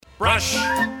Brush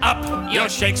up your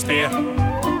Shakespeare.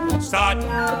 Start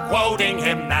quoting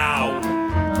him now.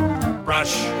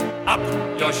 Brush up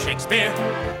your Shakespeare,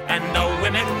 and the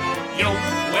women you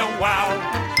will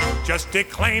wow. Just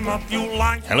declaim a few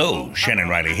lines. Hello, Shannon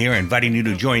Riley here, inviting you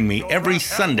to join me every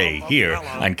Sunday here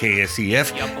on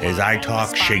KSCF as I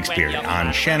talk Shakespeare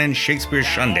on Shannon Shakespeare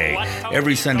Sunday.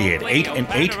 Every Sunday at 8 and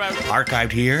 8,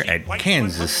 archived here at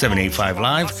Kansas 785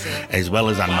 Live, as well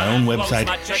as on my own website,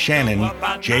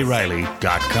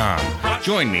 shannonjriley.com.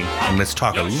 Join me and let's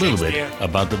talk a little bit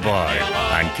about the Bard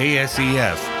on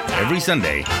KSCF every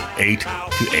Sunday, 8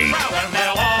 to 8.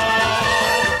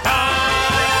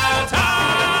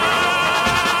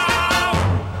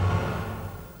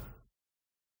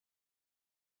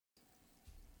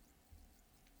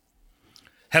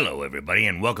 Hello, everybody,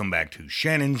 and welcome back to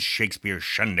Shannon's Shakespeare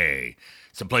Sunday.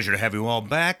 It's a pleasure to have you all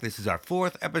back. This is our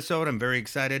 4th episode. I'm very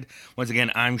excited. Once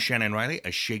again, I'm Shannon Riley,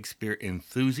 a Shakespeare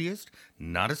enthusiast,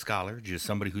 not a scholar, just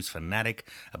somebody who's fanatic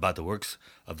about the works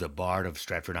of the Bard of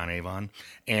Stratford-on-Avon.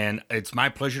 And it's my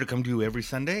pleasure to come to you every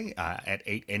Sunday at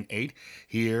 8 and 8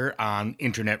 here on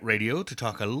internet radio to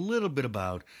talk a little bit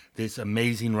about this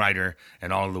amazing writer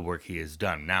and all of the work he has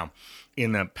done. Now,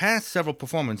 in the past several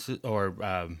performances,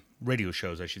 radio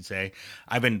shows, I should say,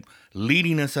 I've been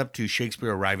leading us up to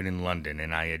Shakespeare arriving in London,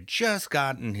 and I had just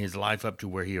gotten his life up to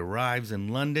where he arrives in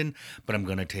London, but I'm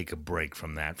going to take a break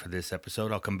from that for this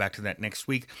episode. I'll come back to that next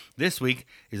week. This week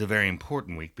is a very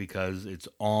important week because it's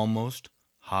almost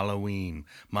Halloween,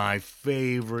 my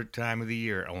favorite time of the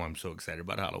year. Oh, I'm so excited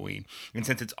about Halloween. And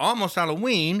since it's almost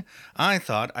Halloween, I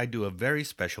thought I'd do a very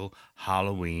special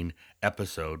Halloween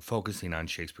episode focusing on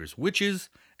Shakespeare's witches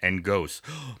and ghosts.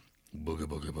 Booga,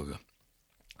 booga, booga.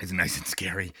 It's nice and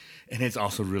scary, and it's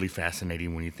also really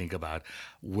fascinating when you think about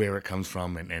where it comes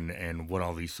from and what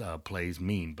all these plays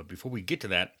mean. But before we get to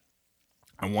that,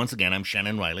 and once again, I'm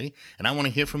Shannon Riley, and I want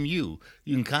to hear from you.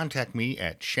 You can contact me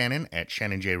at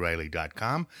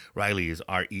shannon@shannonjriley.com. Riley is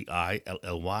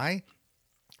R-E-I-L-L-Y.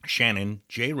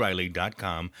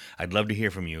 shannonjriley.com. I'd love to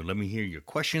hear from you. Let me hear your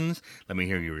questions. Let me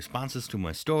hear your responses to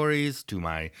my stories, to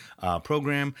my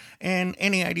program, and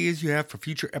any ideas you have for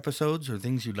future episodes or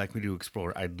things you'd like me to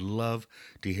explore. I'd love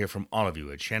to hear from all of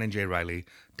you at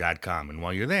shannonjriley.com. And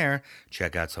while you're there,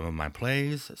 check out some of my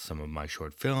plays, some of my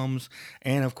short films,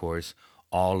 and of course,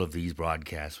 all of these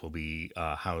broadcasts will be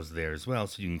housed there as well,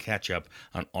 so you can catch up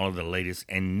on all of the latest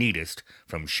and neatest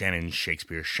from Shannon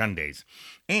Shakespeare Sundays.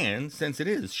 And since it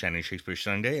is Shannon Shakespeare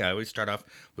Sunday, I always start off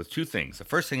with two things. The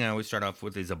first thing I always start off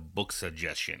with is a book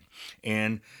suggestion,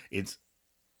 and it's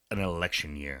an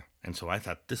election year. And so I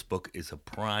thought this book is a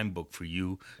prime book for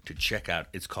you to check out.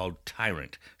 It's called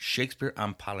Tyrant, Shakespeare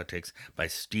on Politics by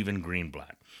Stephen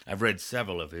Greenblatt. I've read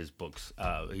several of his books.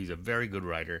 He's a very good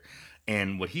writer.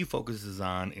 And what he focuses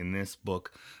on in this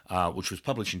book, which was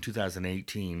published in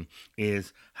 2018,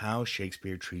 is how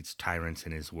Shakespeare treats tyrants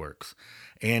in his works.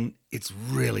 And it's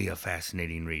really a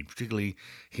fascinating read, particularly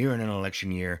here in an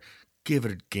election year. Give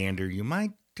it a gander. You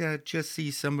might just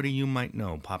see somebody you might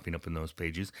know popping up in those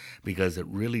pages, because it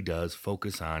really does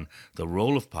focus on the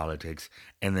role of politics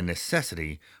and the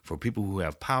necessity for people who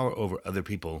have power over other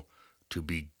people to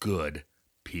be good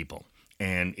people.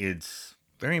 And it's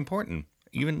very important,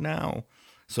 even now.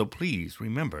 So please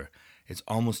remember, it's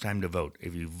almost time to vote.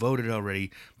 If you voted already,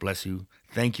 bless you.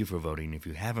 Thank you for voting. If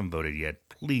you haven't voted yet,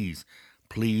 please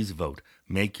vote.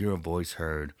 Make your voice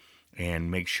heard.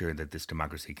 And make sure that this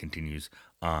democracy continues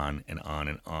on and on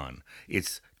and on.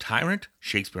 It's Tyrant,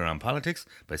 Shakespeare on Politics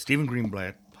by Stephen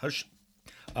Greenblatt,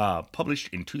 published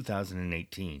in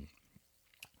 2018.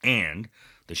 And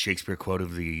the Shakespeare quote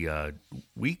of the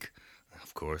week,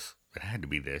 of course, it had to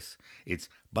be this. It's,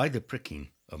 "By the pricking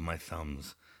of my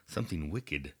thumbs, something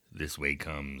wicked this way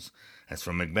comes." That's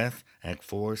from Macbeth, Act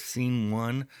 4, Scene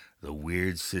 1, The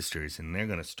Weird Sisters. And they're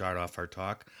going to start off our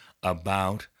talk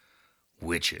about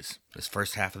witches. This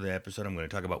first half of the episode, I'm going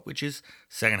to talk about witches.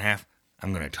 Second half,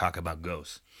 I'm going to talk about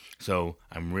ghosts. So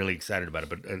I'm really excited about it.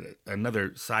 But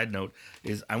another side note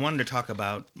is I wanted to talk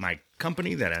about my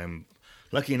company that I'm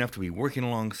lucky enough to be working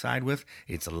alongside with.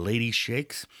 It's Lady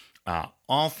Shakes,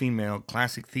 all-female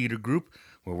classic theater group.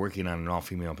 We're working on an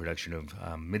all-female production of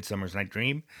Midsummer's Night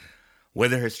Dream.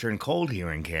 Weather has turned cold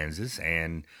here in Kansas,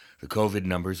 and the COVID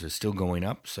numbers are still going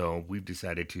up, so we've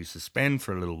decided to suspend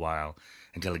for a little while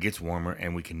until it gets warmer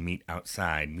and we can meet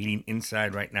outside. Meeting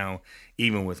inside right now,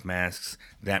 even with masks,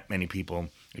 that many people,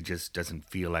 it just doesn't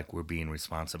feel like we're being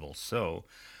responsible. So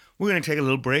we're going to take a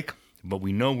little break, but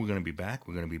we know we're going to be back.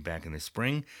 We're going to be back in the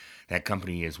spring. That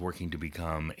company is working to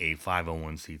become a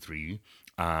 501c3,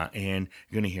 and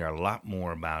you're going to hear a lot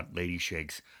more about Lady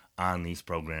Shakes on these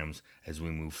programs as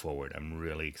we move forward. I'm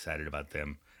really excited about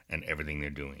them and everything they're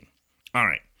doing. All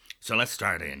right, so let's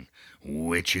start in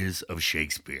Witches of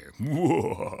Shakespeare.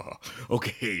 Whoa.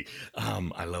 Okay,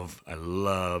 I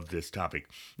love this topic.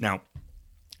 Now,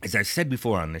 as I said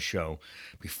before on this show,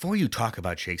 before you talk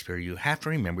about Shakespeare, you have to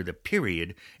remember the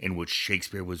period in which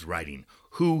Shakespeare was writing,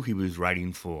 who he was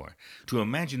writing for. To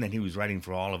imagine that he was writing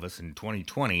for all of us in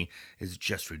 2020 is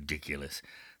just ridiculous.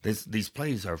 These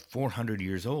plays are 400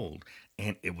 years old,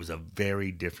 and it was a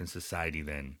very different society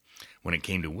then. When it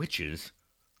came to witches,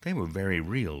 they were very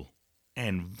real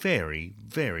and very,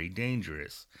 very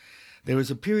dangerous. There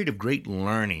was a period of great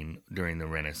learning during the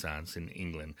Renaissance in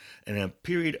England, and a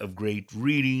period of great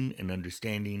reading and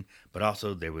understanding, but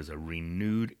also there was a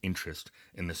renewed interest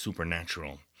in the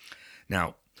supernatural.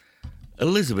 Now,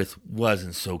 Elizabeth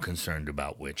wasn't so concerned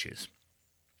about witches.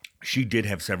 She did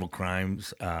have several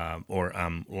crimes or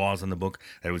laws in the book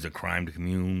that it was a crime to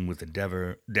commune with the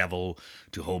devil,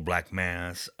 to hold black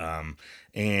mass,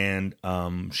 and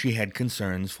she had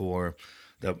concerns for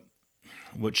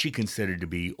what she considered to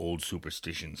be old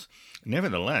superstitions.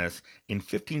 Nevertheless, in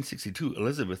 1562,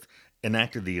 Elizabeth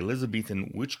enacted the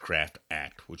Elizabethan Witchcraft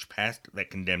Act, which passed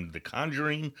that condemned the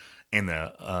conjuring and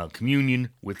the communion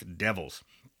with devils.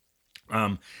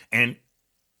 And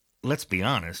let's be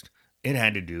honest, it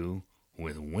had to do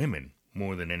with women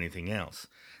more than anything else.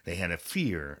 They had a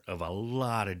fear of a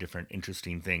lot of different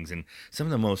interesting things. And some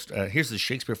of the most, here's the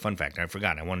Shakespeare fun fact. I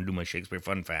forgot, I want to do my Shakespeare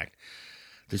fun fact.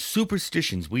 The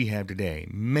superstitions we have today,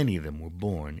 many of them were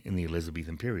born in the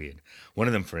Elizabethan period. One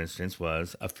of them, for instance,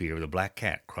 was a fear of the black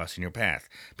cat crossing your path,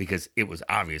 because it was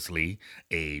obviously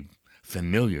a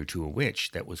familiar to a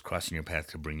witch that was crossing your path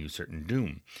to bring you certain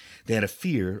doom. They had a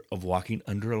fear of walking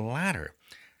under a ladder,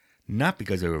 not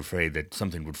because they were afraid that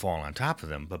something would fall on top of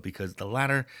them, but because the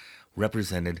ladder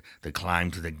represented the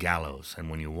climb to the gallows, and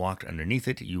when you walked underneath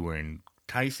it, you were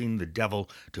enticing the devil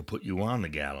to put you on the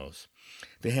gallows.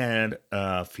 They had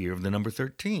a fear of the number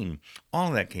 13. All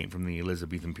of that came from the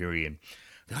Elizabethan period.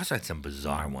 They also had some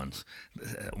bizarre ones.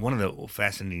 One of the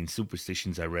fascinating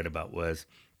superstitions I read about was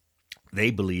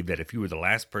they believed that if you were the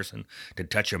last person to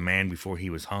touch a man before he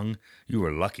was hung, you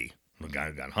were lucky. The guy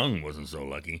who got hung wasn't so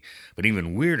lucky. But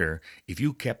even weirder, if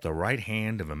you kept the right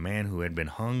hand of a man who had been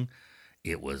hung,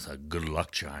 it was a good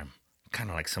luck charm. Kind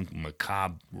of like some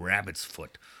macabre rabbit's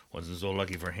foot. Wasn't so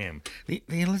lucky for him. The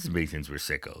Elizabethans were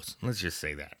sickos. Let's just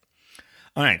say that.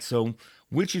 All right, so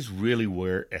witches really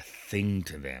were a thing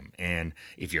to them. And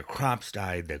if your crops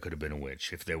died, there could have been a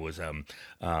witch. If there was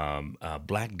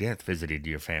Black Death visited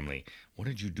your family, what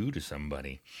did you do to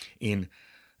somebody? In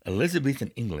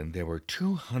Elizabethan England, there were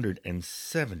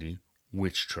 270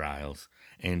 witch trials,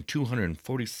 and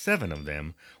 247 of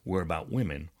them were about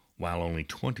women, while only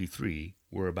 23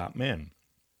 were about men.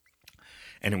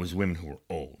 And it was women who were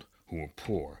old, who were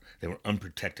poor. They were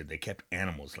unprotected. They kept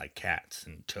animals like cats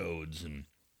and toads and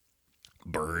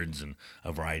birds and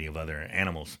a variety of other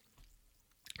animals.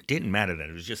 It didn't matter that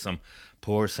it was just some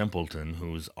poor simpleton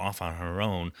who was off on her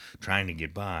own trying to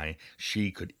get by.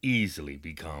 She could easily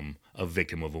become a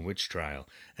victim of a witch trial.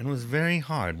 And it was very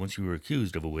hard, once you were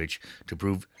accused of a witch, to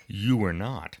prove you were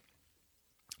not.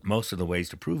 Most of the ways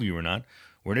to prove you were not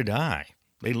were to die.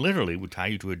 They literally would tie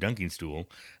you to a dunking stool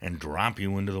and drop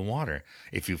you into the water.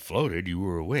 If you floated, you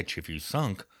were a witch. If you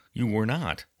sunk, you were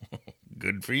not.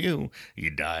 Good for you. You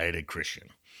died a Christian.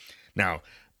 Now,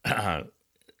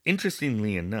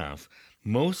 interestingly enough,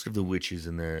 most of the witches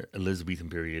in the Elizabethan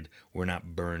period were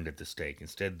not burned at the stake.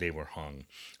 Instead, they were hung.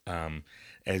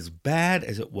 As bad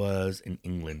as it was in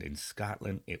England, in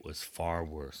Scotland, it was far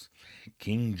worse.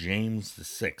 King James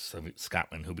VI of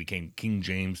Scotland, who became King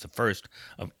James I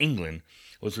of England,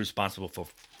 was responsible for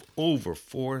over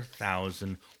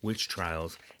 4,000 witch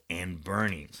trials and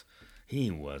burnings. He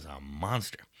was a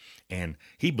monster. And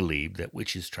he believed that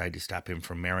witches tried to stop him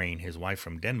from marrying his wife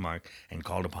from Denmark and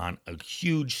called upon a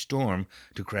huge storm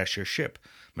to crash her ship.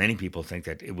 Many people think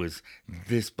that it was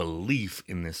this belief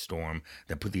in this storm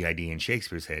that put the idea in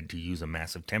Shakespeare's head to use a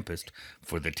massive tempest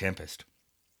for the Tempest.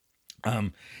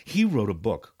 He wrote a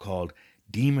book called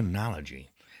Demonology.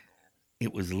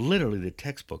 It was literally the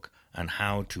textbook on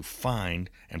how to find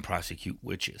and prosecute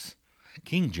witches.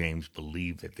 King James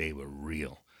believed that they were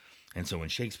real. And so when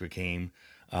Shakespeare came,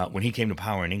 when he came to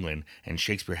power in England and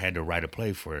Shakespeare had to write a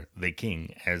play for the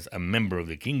king as a member of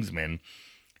the King's Men,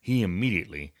 he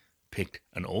immediately picked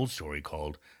an old story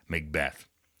called Macbeth.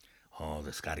 Oh,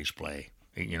 the Scottish play.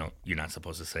 You know, you're not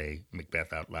supposed to say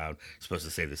Macbeth out loud. You're supposed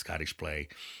to say the Scottish play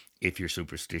if you're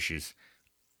superstitious,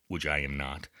 which I am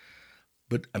not.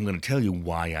 But I'm going to tell you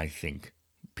why I think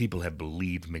people have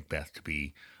believed Macbeth to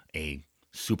be a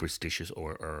superstitious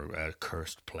or a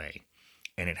cursed play,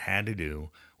 and it had to do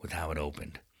with how it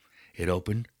opened. It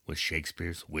opened with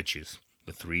Shakespeare's witches,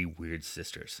 the three weird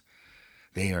sisters.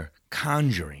 They are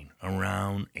conjuring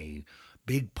around a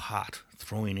big pot,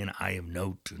 throwing in eye of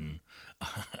newt and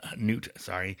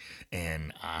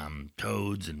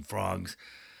toads and frogs.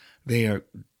 They are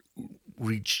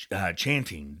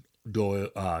chanting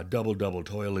double, double,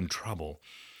 toil and trouble.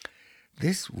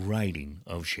 This writing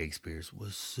of Shakespeare's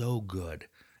was so good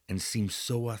and seemed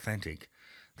so authentic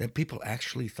that people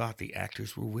actually thought the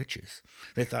actors were witches.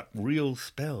 They thought real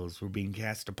spells were being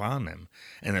cast upon them.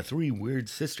 And the three weird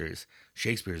sisters,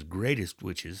 Shakespeare's greatest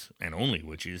witches and only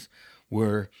witches,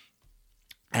 were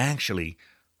actually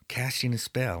casting a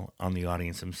spell on the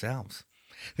audience themselves.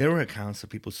 There were accounts of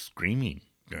people screaming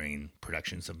during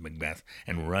productions of Macbeth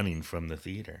and running from the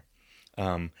theater.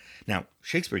 Now,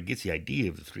 Shakespeare gets the idea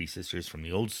of the three sisters from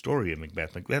the old story of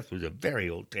Macbeth. Macbeth was a very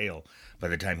old tale by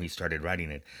the time he started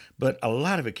writing it, but a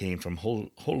lot of it came from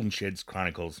Holinshed's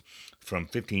Chronicles from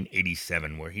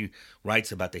 1587, where he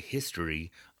writes about the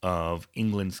history of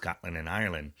England, Scotland, and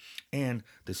Ireland. And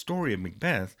the story of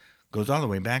Macbeth goes all the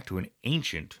way back to an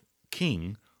ancient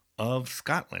king of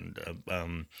Scotland,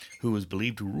 who was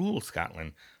believed to rule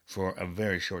Scotland for a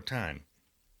very short time.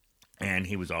 And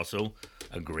he was also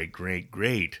a great, great,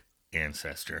 great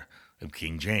ancestor of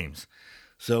King James.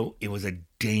 So it was a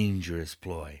dangerous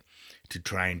ploy to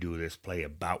try and do this play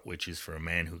about witches for a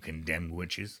man who condemned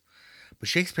witches. But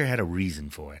Shakespeare had a reason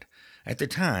for it. At the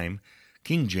time,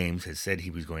 King James had said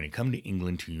he was going to come to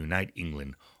England to unite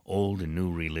England, old and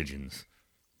new religions.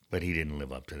 But he didn't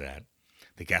live up to that.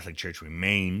 The Catholic Church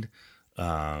remained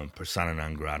persona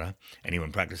non grata.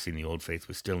 Anyone practicing the old faith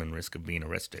was still in risk of being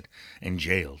arrested and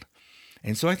jailed.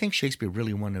 And so I think Shakespeare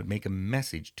really wanted to make a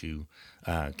message to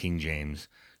King James.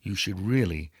 You should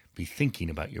really be thinking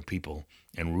about your people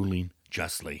and ruling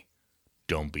justly.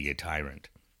 Don't be a tyrant.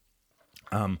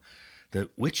 The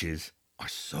witches are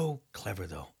so clever,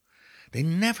 though. They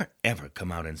never, ever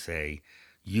come out and say,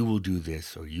 you will do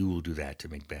this or you will do that to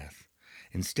Macbeth.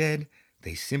 Instead,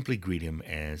 they simply greet him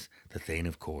as the Thane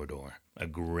of Corridor, a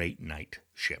great knight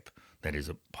ship that is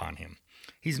upon him.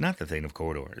 He's not the Thane of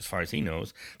Corridor. As far as he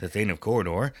knows, the Thane of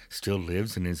Corridor still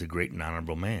lives and is a great and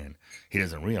honorable man. He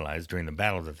doesn't realize during the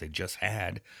battle that they just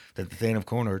had that the Thane of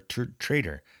Corridor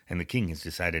traitor, and the king has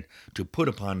decided to put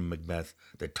upon Macbeth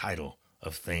the title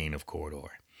of Thane of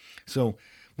Corridor. So,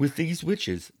 with these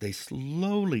witches, they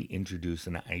slowly introduce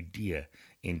an idea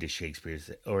into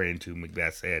Shakespeare's or into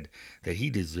Macbeth's head that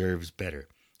he deserves better.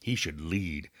 He should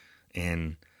lead,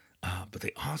 but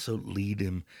they also lead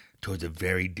him towards a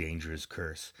very dangerous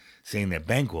curse, saying that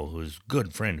Banquo, whose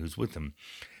good friend who's with him,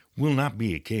 will not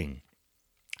be a king,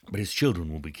 but his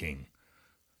children will be king.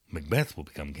 Macbeth will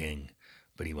become king,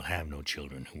 but he will have no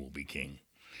children who will be king.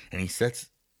 And they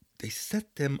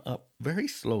set them up very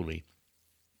slowly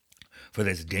for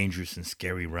this dangerous and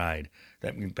scary ride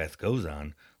that Macbeth goes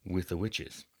on with the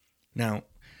witches. Now,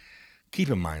 keep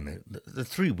in mind that the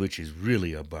three witches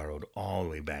really are borrowed all the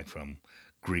way back from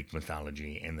Greek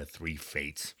mythology and the three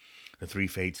fates. The three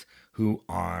fates who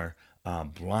are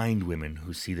blind women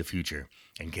who see the future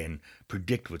and can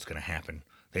predict what's going to happen.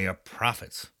 They are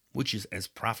prophets. Witches as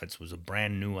prophets was a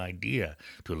brand new idea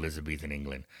to Elizabethan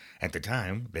England. At the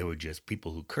time, they were just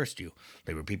people who cursed you.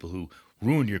 They were people who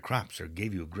ruined your crops or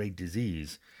gave you a great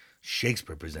disease.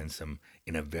 Shakespeare presents them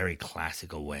in a very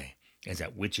classical way, as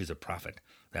that witch is a prophet,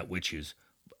 that witch is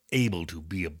able to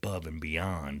be above and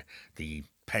beyond the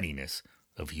pettiness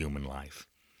of human life.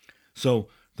 So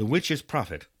the witch's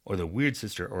prophet, or the weird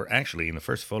sister, or actually in the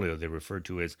first folio they're referred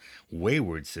to as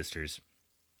wayward sisters.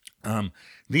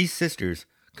 These sisters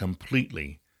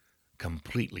completely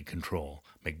control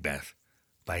Macbeth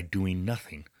by doing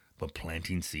nothing but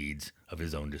planting seeds of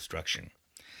his own destruction.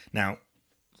 Now,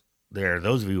 there are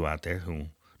those of you out there who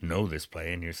know this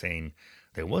play, and you're saying,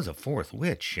 there was a fourth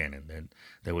witch, Shannon.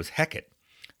 There was Hecate.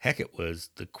 Hecate was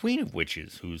the queen of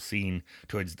witches who's seen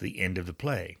towards the end of the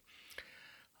play.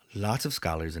 Lots of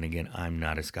scholars, and again, I'm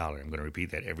not a scholar. I'm going to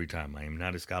repeat that every time. I am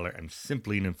not a scholar. I'm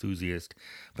simply an enthusiast.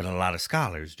 But a lot of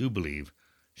scholars do believe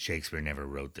Shakespeare never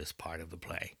wrote this part of the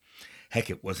play.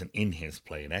 Hecate wasn't in his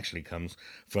play. It actually comes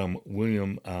from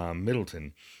William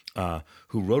Middleton,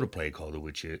 who wrote a play called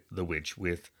The Witch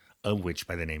with a witch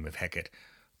by the name of Hecate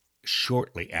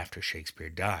shortly after Shakespeare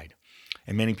died.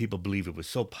 And many people believe it was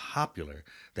so popular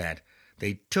that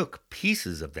they took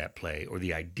pieces of that play, or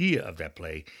the idea of that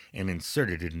play, and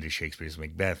inserted it into Shakespeare's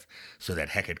Macbeth so that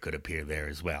Hecate could appear there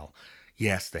as well.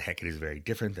 Yes, the Hecate is very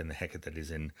different than the Hecate that is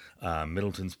in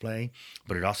Middleton's play,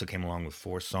 but it also came along with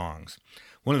 4 songs.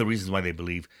 One of the reasons why they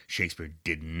believe Shakespeare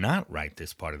did not write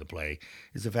this part of the play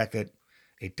is the fact that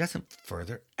it doesn't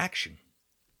further action.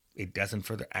 It doesn't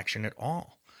further action at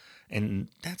all. And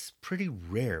that's pretty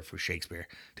rare for Shakespeare,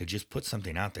 to just put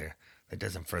something out there that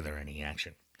doesn't further any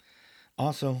action.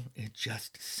 Also, it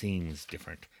just seems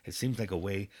different. It seems like a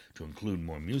way to include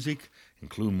more music,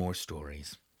 include more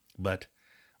stories. But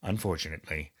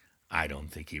unfortunately, I don't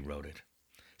think he wrote it.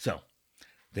 So,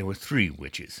 there were 3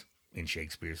 witches in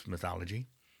Shakespeare's mythology.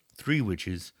 3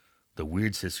 witches, the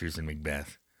weird sisters in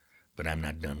Macbeth. But I'm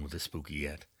not done with the spooky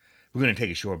yet. We're going to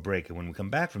take a short break, and when we come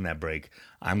back from that break,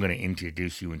 I'm going to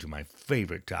introduce you into my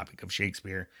favorite topic of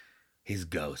Shakespeare, his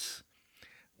ghosts.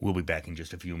 We'll be back in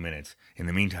just a few minutes. In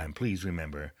the meantime, please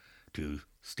remember to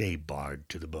stay barred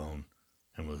to the bone,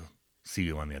 and we'll see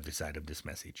you on the other side of this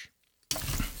message.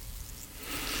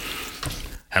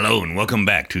 Hello and welcome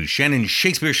back to Shannon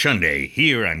Shakespeare Sunday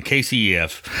here on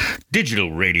KCEF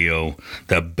Digital Radio,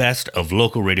 the best of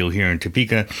local radio here in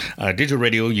Topeka. Digital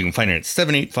radio, you can find it at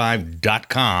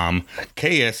 785.com,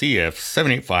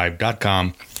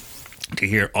 KSEF785.com, to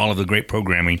hear all of the great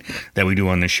programming that we do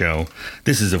on the show.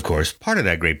 This is, of course, part of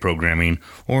that great programming,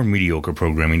 or mediocre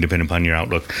programming, depending upon your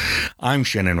outlook. I'm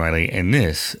Shannon Riley, and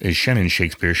this is Shannon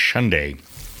Shakespeare Sunday.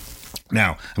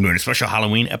 Now, I'm doing a special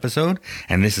Halloween episode,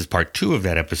 and this is part 2 of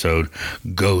that episode,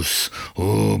 Ghosts.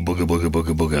 Oh, booga, booga,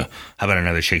 booga, booga. How about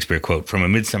another Shakespeare quote from A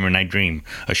Midsummer Night Dream,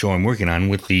 a show I'm working on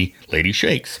with the Lady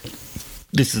Shakes.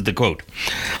 This is the quote.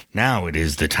 Now it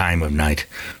is the time of night,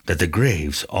 that the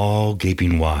graves all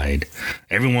gaping wide,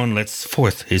 everyone lets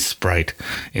forth his sprite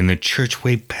in the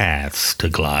churchway paths to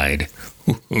glide.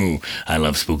 Ooh, I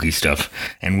love spooky stuff,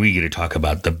 and we get to talk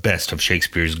about the best of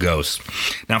Shakespeare's ghosts.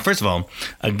 Now, first of all,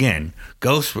 again,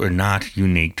 ghosts were not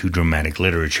unique to dramatic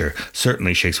literature.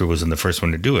 Certainly, Shakespeare wasn't the first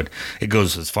one to do it. It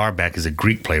goes as far back as a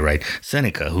Greek playwright,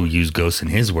 Seneca, who used ghosts in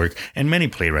his work, and many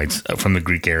playwrights from the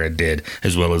Greek era did,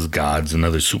 as well as gods and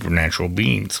other supernatural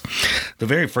beings. The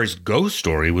very first ghost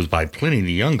story was by Pliny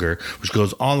the Younger, which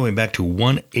goes all the way back to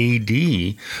 1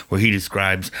 AD, where he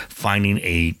describes finding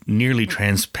a nearly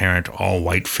transparent,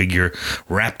 all-white figure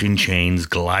wrapped in chains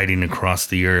gliding across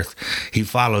the earth. He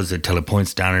follows it till it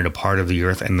points down at a part of the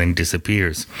earth and then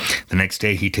disappears. The next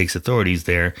day he takes authorities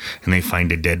there and they find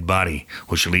a dead body,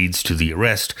 which leads to the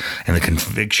arrest and the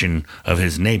conviction of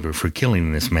his neighbor for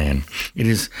killing this man. It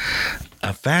is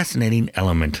a fascinating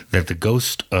element that the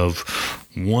ghost of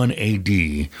 1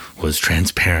 AD was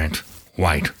transparent,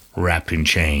 white, wrapped in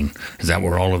chain. Is that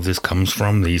where all of this comes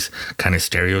from, these kind of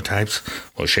stereotypes?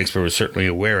 Well, Shakespeare was certainly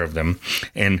aware of them.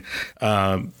 And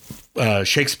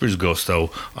Shakespeare's ghosts,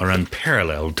 though, are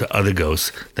unparalleled to other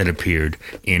ghosts that appeared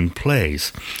in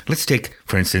plays. Let's take,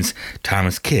 for instance,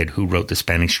 Thomas Kyd, who wrote The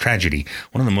Spanish Tragedy,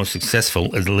 one of the most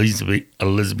successful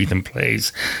Elizabethan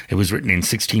plays. It was written in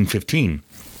 1615.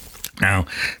 Now,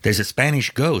 there's a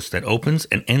Spanish ghost that opens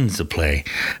and ends the play,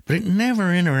 but it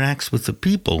never interacts with the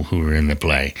people who are in the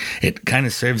play. It kind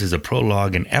of serves as a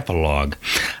prologue and epilogue.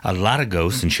 A lot of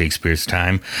ghosts in Shakespeare's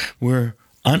time were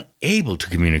unable to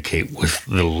communicate with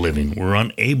the living, were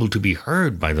unable to be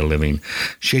heard by the living.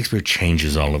 Shakespeare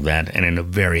changes all of that, and in a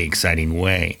very exciting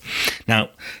way. Now,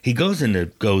 he goes into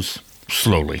ghosts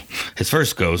slowly. His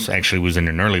first ghost actually was in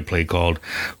an early play called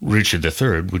Richard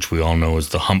III, which we all know as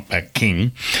the Humpback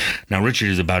King. Now, Richard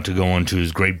is about to go on to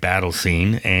his great battle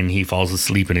scene, and he falls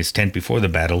asleep in his tent before the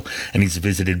battle, and he's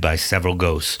visited by several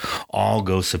ghosts, all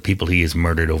ghosts of people he has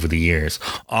murdered over the years,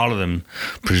 all of them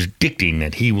predicting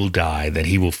that he will die, that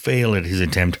he will fail at his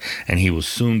attempt, and he will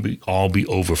soon all be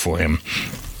over for him.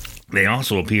 They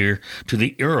also appear to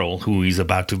the Earl, who he's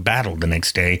about to battle the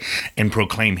next day, and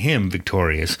proclaim him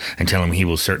victorious and tell him he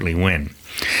will certainly win.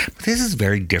 But this is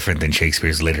very different than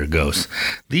Shakespeare's later ghosts.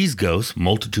 These ghosts,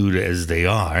 multitude as they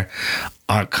are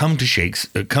come to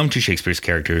Shakespeare's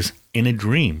characters in a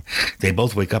dream. They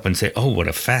both wake up and say, "Oh, what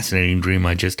a fascinating dream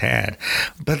I just had."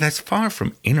 But that's far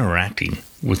from interacting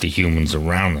with the humans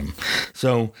around them.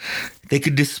 So they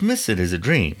could dismiss it as a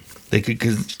dream. They could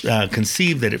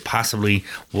conceive that it possibly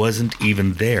wasn't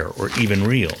even there or even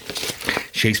real.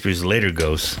 Shakespeare's later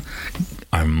ghosts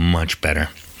are much better.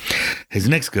 His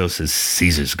next ghost is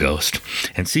Caesar's ghost,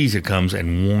 and Caesar comes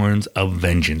and warns of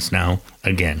vengeance. Now,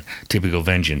 again, typical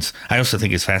vengeance. I also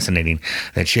think it's fascinating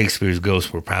that Shakespeare's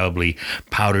ghosts were probably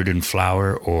powdered in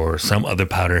flour or some other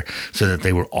powder so that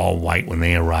they were all white when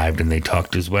they arrived and they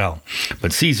talked as well.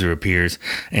 But Caesar appears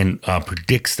and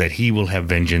predicts that he will have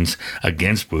vengeance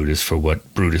against Brutus for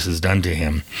what Brutus has done to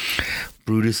him.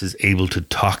 Brutus is able to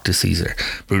talk to Caesar.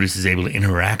 Brutus is able to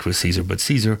interact with Caesar, but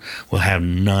Caesar will have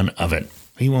none of it.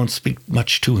 he won't speak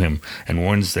much to him and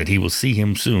warns that he will see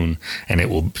him soon and it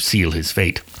will seal his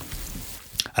fate.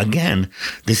 Again,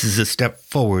 this is a step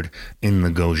forward in the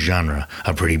ghost genre,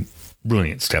 a pretty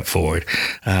brilliant step forward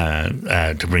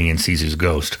to bring in Caesar's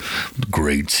ghost, the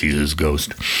great Caesar's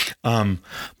ghost.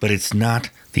 But it's not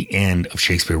the end of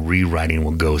Shakespeare rewriting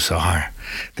what ghosts are.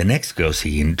 The next ghost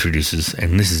he introduces,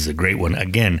 and this is a great one,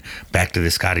 again, back to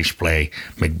the Scottish play,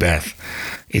 Macbeth.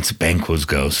 It's Banquo's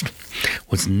ghost.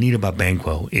 What's neat about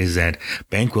Banquo is that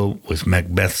Banquo was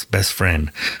Macbeth's best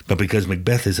friend, but because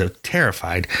Macbeth is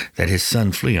terrified that his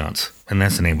son Fleance, and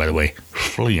that's the name, by the way,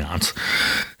 Fleance,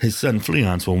 his son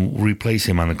Fleance will replace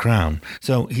him on the crown.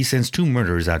 So he sends 2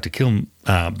 murderers out to kill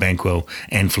Banquo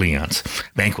and Fleance.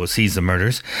 Banquo sees the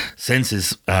murders, sends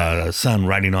his son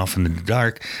riding off in the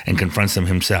dark, and confronts them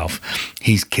himself.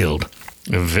 He's killed.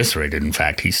 Eviscerated, in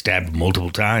fact. He's stabbed multiple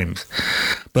times.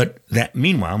 But that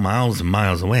meanwhile, miles and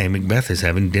miles away, Macbeth is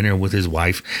having dinner with his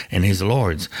wife and his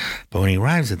lords. But when he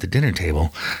arrives at the dinner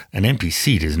table, an empty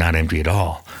seat is not empty at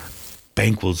all.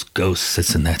 Banquo's ghost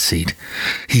sits in that seat.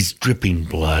 He's dripping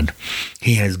blood.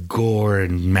 He has gore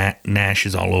and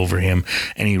gnashes all over him,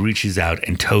 and he reaches out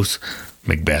and toasts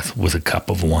Macbeth with a cup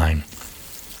of wine.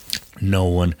 No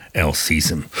one else sees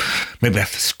him.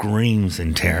 Macbeth screams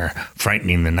in terror,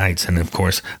 frightening the knights, and of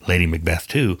course, Lady Macbeth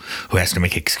too, who has to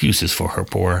make excuses for her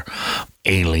poor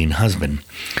ailing husband.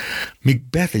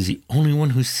 Macbeth is the only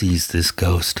one who sees this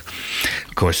ghost.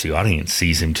 Of course, the audience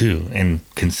sees him too, and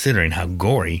considering how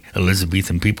gory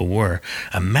Elizabethan people were,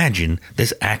 imagine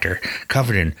this actor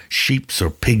covered in sheep's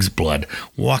or pig's blood,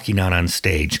 walking out on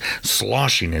stage,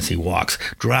 sloshing as he walks,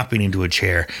 dropping into a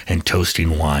chair, and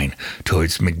toasting wine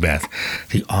towards Macbeth.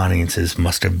 The audiences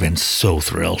must have been so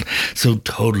thrilled, so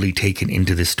totally taken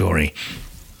into the story.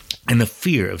 And the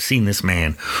fear of seeing this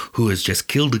man who has just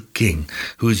killed a king,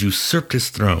 who has usurped his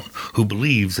throne, who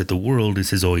believes that the world is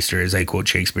his oyster, as I quote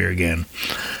Shakespeare again.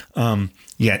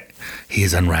 Yet he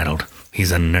is unrattled.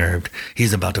 He's unnerved.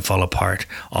 He's about to fall apart,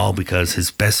 all because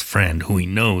his best friend, who he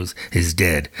knows is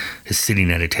dead, is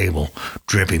sitting at a table,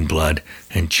 dripping blood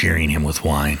and cheering him with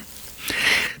wine.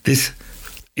 This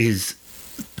is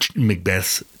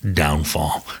Macbeth's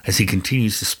downfall as he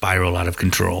continues to spiral out of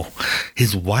control.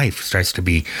 His wife starts to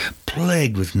be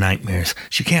plagued with nightmares.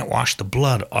 She can't wash the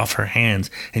blood off her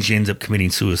hands, and she ends up committing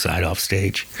suicide off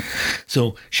stage.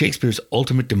 So Shakespeare's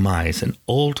ultimate demise and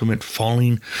ultimate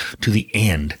falling to the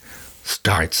end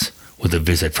starts with a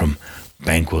visit from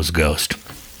Banquo's ghost.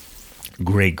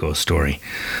 Great ghost story,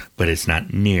 but it's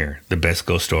not near the best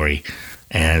ghost story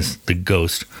as the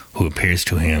ghost who appears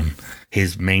to him,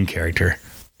 his main character,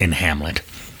 in Hamlet.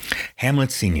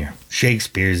 Hamlet Sr.,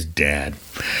 Shakespeare's dad.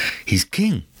 He's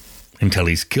king until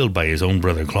he's killed by his own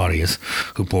brother Claudius,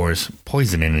 who pours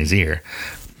poison in his ear.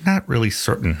 Not really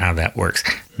certain how that works.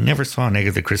 Never saw an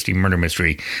Agatha Christie murder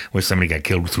mystery where somebody got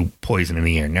killed through poison in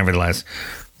the ear. Nevertheless,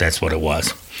 that's what it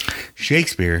was.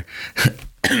 Shakespeare,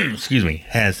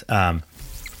 has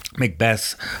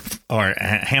Macbeth's or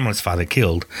Hamlet's father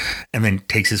killed, and then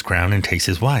takes his crown and takes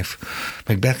his wife.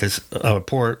 Macbeth is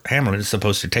poor Hamlet is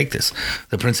supposed to take this.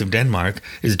 The Prince of Denmark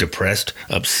is depressed,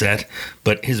 upset,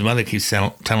 but his mother keeps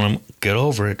telling him, "Get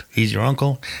over it. He's your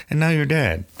uncle, and now you're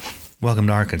dead. Welcome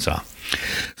to Arkansas."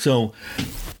 So,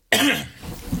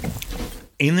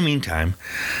 in the meantime,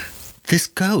 this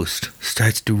ghost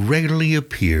starts to regularly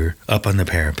appear up on the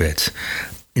parapets.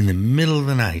 In the middle of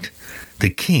the night, the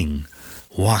king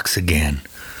walks again,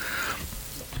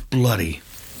 bloody,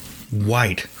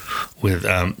 white, with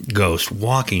ghost,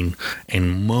 walking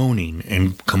and moaning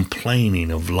and complaining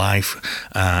of life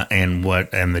and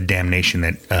the damnation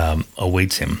that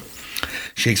awaits him.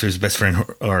 Shakespeare's best friend,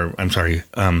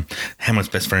 Hamlet's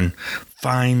best friend,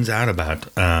 finds out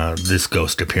about this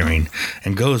ghost appearing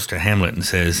and goes to Hamlet and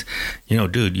says,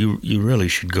 "Dude, you really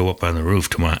should go up on the roof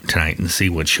tonight and see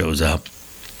what shows up."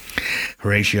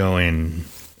 Horatio and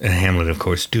Hamlet, of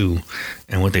course, do,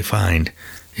 and what they find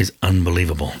is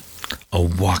unbelievable. A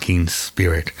walking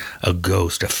spirit, a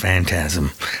ghost, a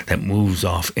phantasm that moves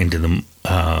off into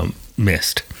the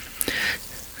mist.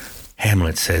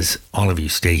 Hamlet says, "All of you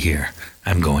stay here.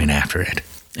 I'm going after it."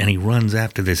 And he runs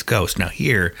after this ghost. Now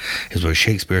here is where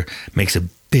Shakespeare makes a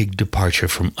big departure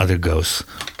from other ghosts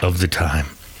of the time.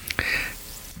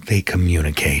 They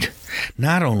communicate.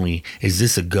 Not only is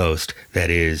this a ghost that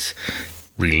is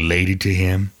related to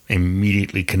him,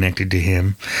 immediately connected to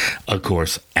him, of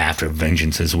course, after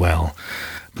vengeance as well,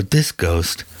 but this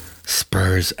ghost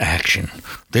spurs action.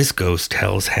 This ghost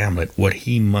tells Hamlet what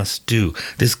he must do.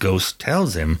 This ghost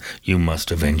tells him, "You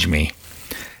must avenge me."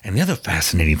 And the other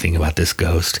fascinating thing about this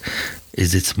ghost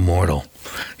is its mortal.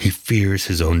 He fears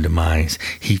his own demise.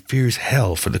 He fears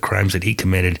hell for the crimes that he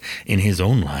committed in his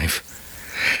own life.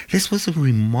 This was a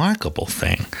remarkable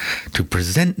thing, to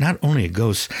present not only a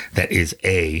ghost that is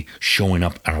A, showing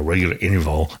up on a regular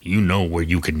interval, you know where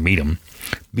you can meet him,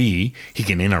 B, he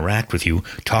can interact with you,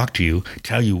 talk to you,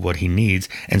 tell you what he needs,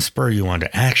 and spur you on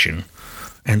to action,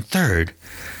 and third,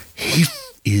 he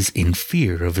is in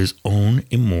fear of his own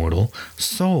immortal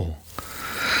soul.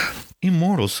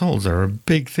 Immortal souls are a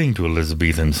big thing to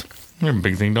Elizabethans. They're a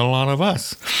big thing to a lot of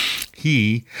us.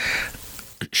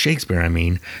 Shakespeare,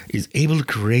 is able to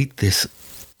create this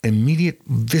immediate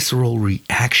visceral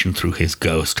reaction through his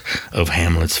ghost of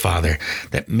Hamlet's father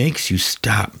that makes you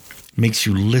stop, makes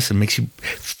you listen, makes you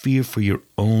fear for your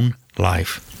own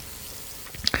life.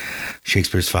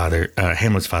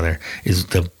 Hamlet's father, is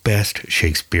the best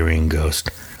Shakespearean ghost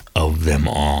of them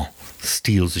all.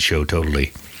 Steals the show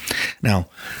totally. Now,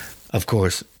 of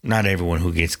course, not everyone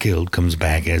who gets killed comes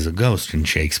back as a ghost in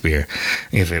Shakespeare.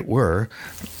 If it were,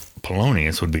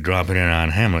 Polonius would be dropping in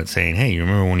on Hamlet saying, "Hey, you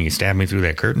remember when you stabbed me through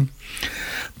that curtain?"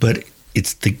 But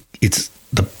it's the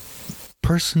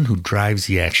person who drives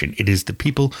the action. It is the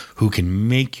people who can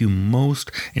make you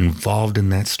most involved in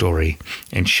that story.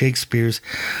 And Shakespeare's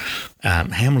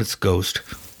Hamlet's ghost,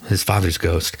 his father's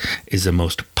ghost, is the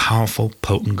most powerful,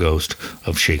 potent ghost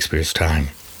of Shakespeare's time.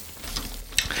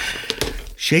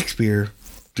 Shakespeare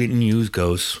didn't use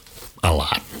ghosts a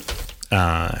lot.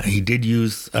 He did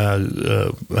use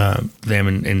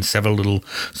them in several little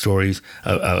stories,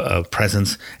 a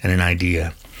presence and an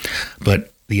idea.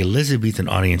 But the Elizabethan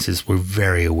audiences were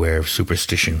very aware of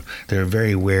superstition. They're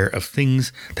very aware of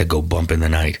things that go bump in the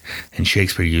night. And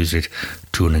Shakespeare used it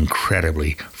to an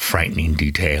incredibly frightening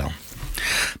detail.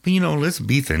 But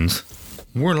Elizabethans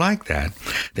were like that.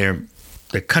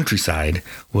 The countryside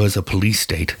was a police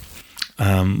state.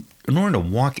 In order to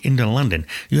walk into London,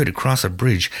 you had to cross a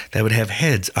bridge that would have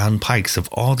heads on pikes of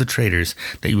all the traitors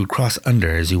that you would cross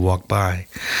under as you walked by.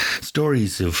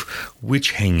 Stories of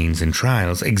witch hangings and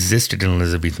trials existed in the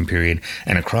Elizabethan period,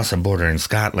 and across the border in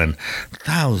Scotland,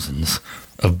 thousands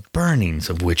of burnings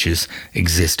of witches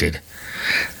existed.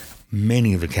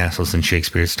 Many of the castles in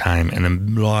Shakespeare's time and the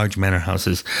large manor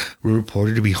houses were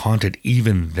reported to be haunted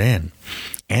even then.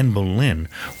 Anne Boleyn,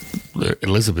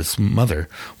 Elizabeth's mother,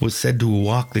 was said to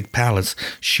walk the palace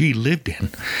she lived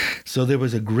in. So there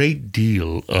was a great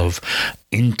deal of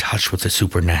in touch with the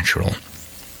supernatural.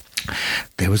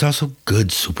 There was also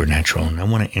good supernatural, and I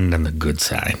want to end on the good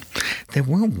side. There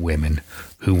were women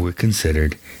who were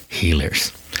considered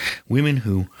healers. Women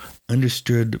who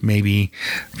understood maybe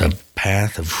the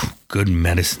path of good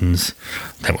medicines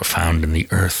that were found in the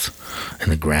earth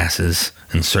and the grasses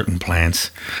and certain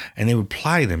plants, and they would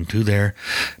apply them to their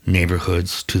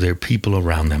neighborhoods, to their people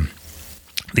around them.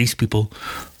 These people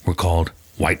were called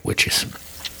white witches.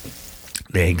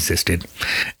 They existed,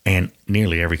 and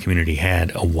nearly every community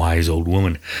had a wise old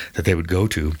woman that they would go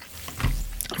to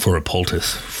for a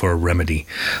poultice, for a remedy,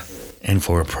 and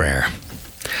for a prayer.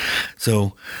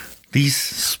 So these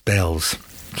spells,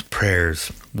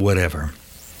 prayers, whatever,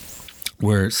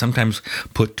 were sometimes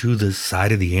put to the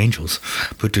side of the angels,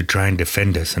 put to try and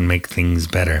defend us and make things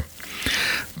better.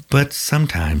 But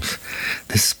sometimes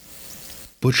this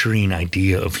butchering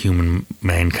idea of human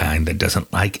mankind that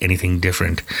doesn't like anything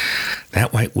different,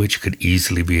 that white witch could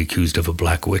easily be accused of a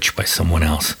black witch by someone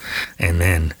else, and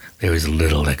then there is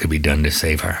little that could be done to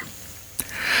save her.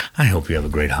 I hope you have a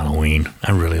great Halloween.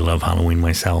 I really love Halloween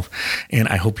myself, and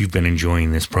I hope you've been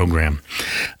enjoying this program.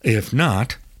 If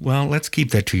not, well, let's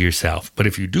keep that to yourself. But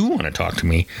if you do want to talk to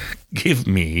me, drop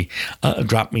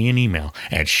me an email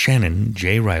at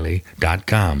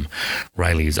shannonjriley.com.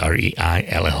 Riley is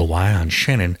R-E-I-L-L-Y on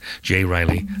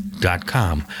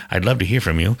shannonjriley.com. I'd love to hear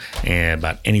from you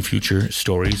about any future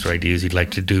stories or ideas you'd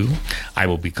like to do. I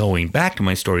will be going back to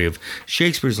my story of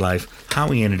Shakespeare's life, how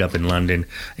he ended up in London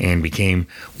and became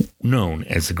known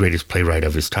as the greatest playwright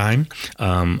of his time.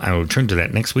 I will return to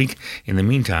that next week. In the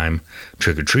meantime,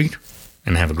 trick or treat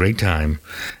and have a great time.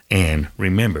 And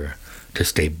remember to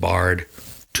stay barred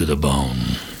to the bone.